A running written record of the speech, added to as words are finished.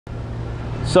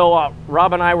So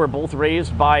Rob and I were both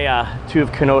raised by two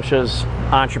of Kenosha's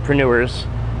entrepreneurs,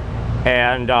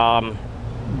 and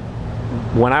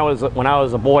when I was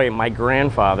a boy, my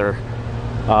grandfather,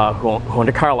 who owned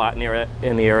a car lot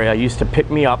in the area, used to pick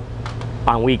me up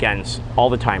on weekends all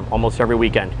the time, almost every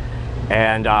weekend.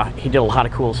 And he did a lot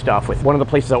of cool stuff. With one of the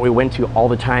places that we went to all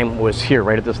the time was here,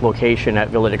 right at this location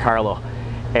at D Carlo.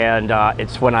 And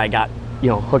it's when I got,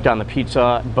 hooked on the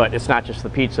pizza. But it's not just the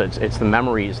pizza; it's the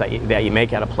memories that you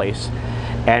make at a place.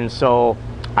 And so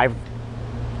I've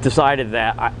decided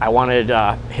that I wanted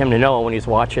him to know when he's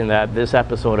watching that this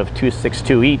episode of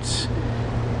 262 Eats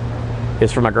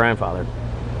is for my grandfather.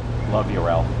 Love you,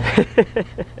 Ralph.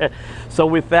 So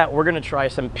with that, we're gonna try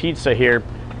some pizza here,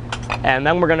 and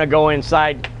then we're gonna go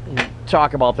inside and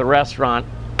talk about the restaurant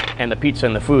and the pizza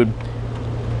and the food.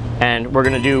 And we're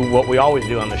gonna do what we always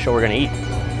do on the show. We're gonna eat.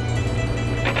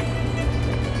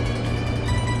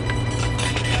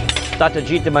 State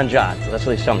zitti e mangiate. That's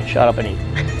what they tell me. Shut up and eat.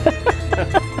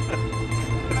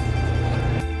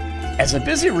 As a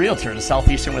busy realtor in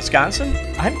southeastern Wisconsin,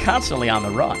 I'm constantly on the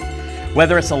run.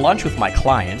 Whether it's a lunch with my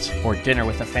clients or dinner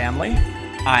with the family,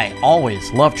 I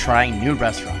always love trying new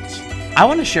restaurants. I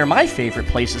want to share my favorite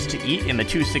places to eat in the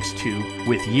 262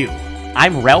 with you.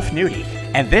 I'm Ralph Nudi,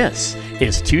 and this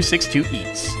is 262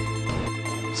 Eats.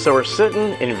 So we're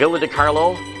sitting in D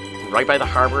Carlo, right by the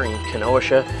harbor in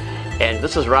Kenosha, and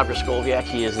this is Rob Draskoviak.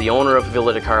 He is the owner of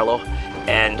D Carlo,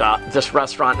 and this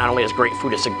restaurant not only has great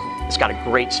food, it's got a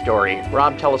great story.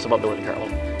 Rob, tell us about D Carlo.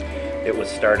 It was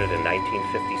started in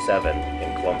 1957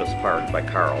 in Columbus Park by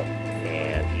Carl,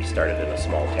 and he started in a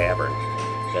small tavern.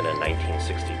 Then in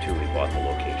 1962 we bought the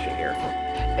location here.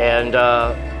 And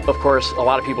of course, a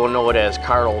lot of people know it as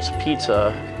Carl's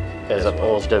Pizza as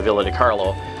opposed to D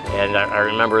Carlo. And I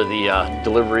remember the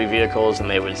delivery vehicles, and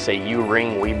they would say, "You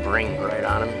ring, we bring," right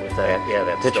on them. With that, yeah,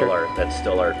 that's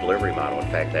still our delivery model. In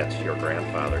fact, that's your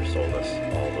grandfather sold us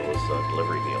all those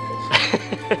delivery vehicles.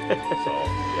 So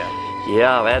yeah.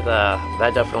 Yeah,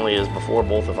 that definitely is before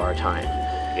both of our time.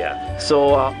 Yeah.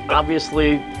 So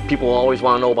obviously, people always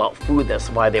want to know about food. That's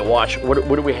why they watch. What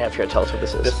do we have here? Tell us what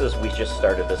this is. We just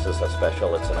started. This is a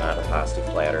special. It's an antipasti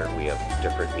platter. We have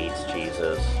different meats,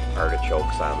 cheeses,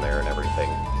 artichokes on there, and everything.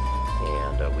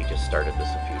 And we just started this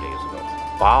a few days ago.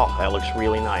 Wow, that looks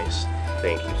really nice.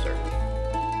 Thank you, sir.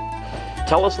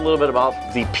 Tell us a little bit about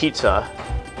the pizza.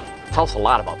 Tell us a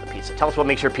lot about the pizza. Tell us what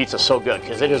makes your pizza so good,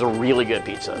 because it is a really good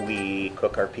pizza. We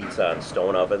cook our pizza on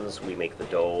stone ovens. We make the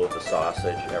dough, the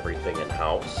sausage, everything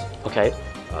in-house. Okay.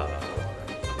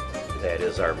 That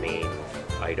is our main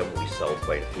item. We sell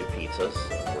quite a few pizzas.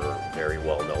 We're very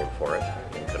well known for it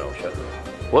in Kenosha.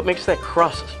 What makes that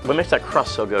crust? What makes that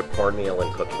crust so good? Cornmeal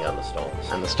and cooking on the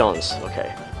stones. On the stones.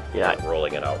 Okay. Yeah. And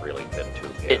rolling it out really thin too.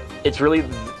 Yeah. It's really,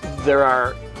 there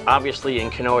are obviously in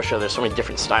Kenosha there's so many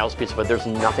different styles of pizza, but there's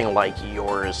nothing like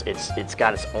yours. It's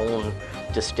got its own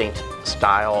distinct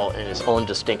style and its own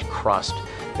distinct crust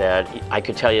that I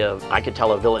could tell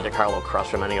a D Carlo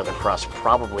crust from any other crust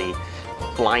probably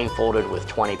blindfolded with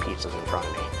 20 pizzas in front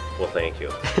of me. Well, thank you.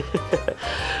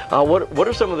 What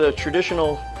are some of the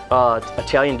traditional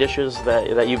Italian dishes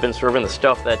that you've been serving? The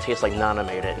stuff that tastes like Nana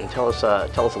made it, and tell us a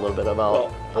little bit about. Well,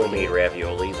 homemade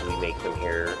raviolis. We make them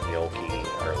here. Gnocchi,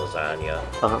 our lasagna.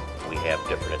 We have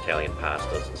different Italian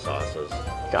pastas and sauces.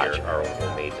 Gotcha. Our own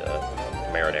homemade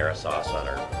marinara sauce on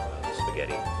our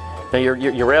spaghetti. Now your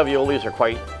raviolis are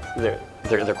quite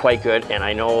they're quite good, and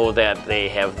I know that they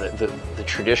have the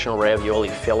traditional ravioli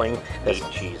filling. Meat,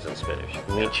 cheese, and spinach.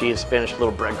 Meat, cheese, spinach,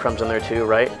 little breadcrumbs in there too,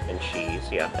 right? And cheese,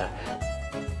 yeah.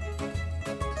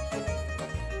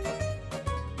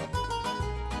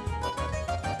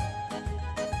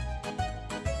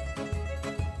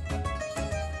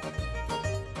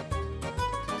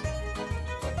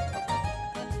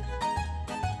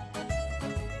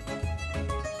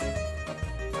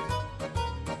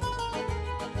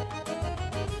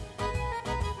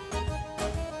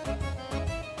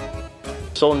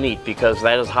 So neat, because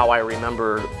that is how I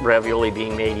remember ravioli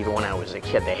being made even when I was a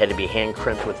kid. They had to be hand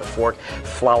crimped with a fork,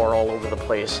 flour all over the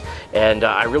place, and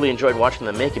I really enjoyed watching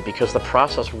them make it because the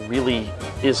process really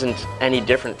isn't any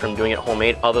different from doing it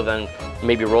homemade, other than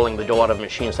maybe rolling the dough out of a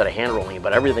machine instead of hand rolling it.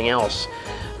 But everything else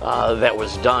that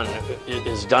was done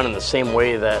is done in the same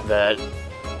way that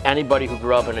anybody who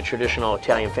grew up in a traditional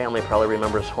Italian family probably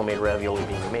remembers homemade ravioli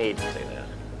being made.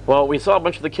 Well, we saw a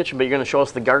bunch of the kitchen, but you're going to show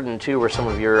us the garden too, where some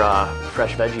of your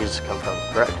fresh veggies come from,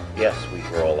 correct? Yes, we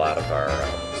grow a lot of our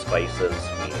spices.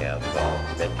 We have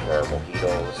mint for our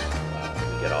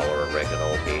mojitos. We get all our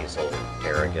oregano, basil,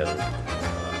 tarragon,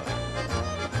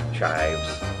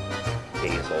 chives,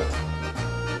 basil.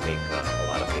 We make a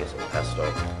lot of basil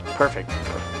pesto. Perfect.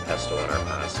 Pesto on our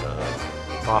pasta.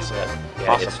 Awesome.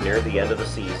 Yeah, Awesome. it's near the end of the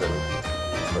season.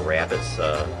 The rabbits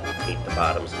ate the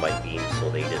bottoms of my beans, so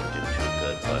they didn't do too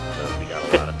good, but we got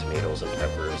a lot of tomatoes and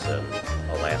peppers and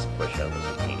a last push on the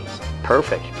zucchinis.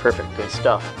 Perfect. Good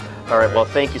stuff. All right, well,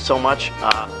 thank you so much.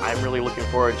 I'm really looking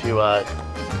forward to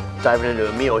diving into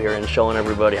a meal here and showing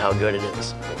everybody how good it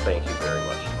is. Well, thank you very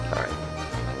much. All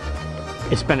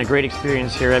right. It's been a great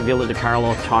experience here at Villa Di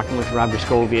Carlo, talking with Rob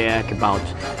Jaskowiak about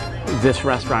this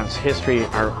restaurant's history,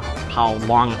 or how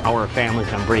long our family's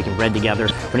been breaking bread together.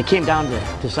 When it came down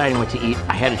to deciding what to eat,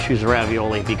 I had to choose a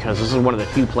ravioli because this is one of the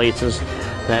few places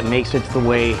that makes it the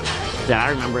way that I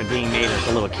remember it being made as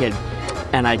a little kid.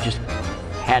 And I just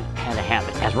had to have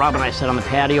it. As Rob and I sat on the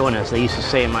patio, and as they used to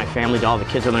say in my family to all the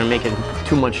kids when they're making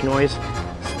too much noise,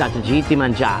 state zitti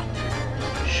mangiate.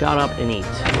 Shut up and eat.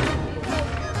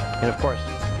 And of course,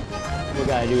 we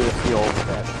gotta do this the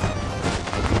old-fashioned.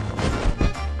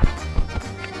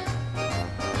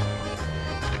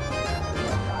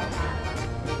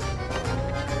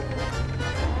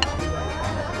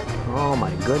 Oh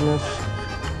my goodness.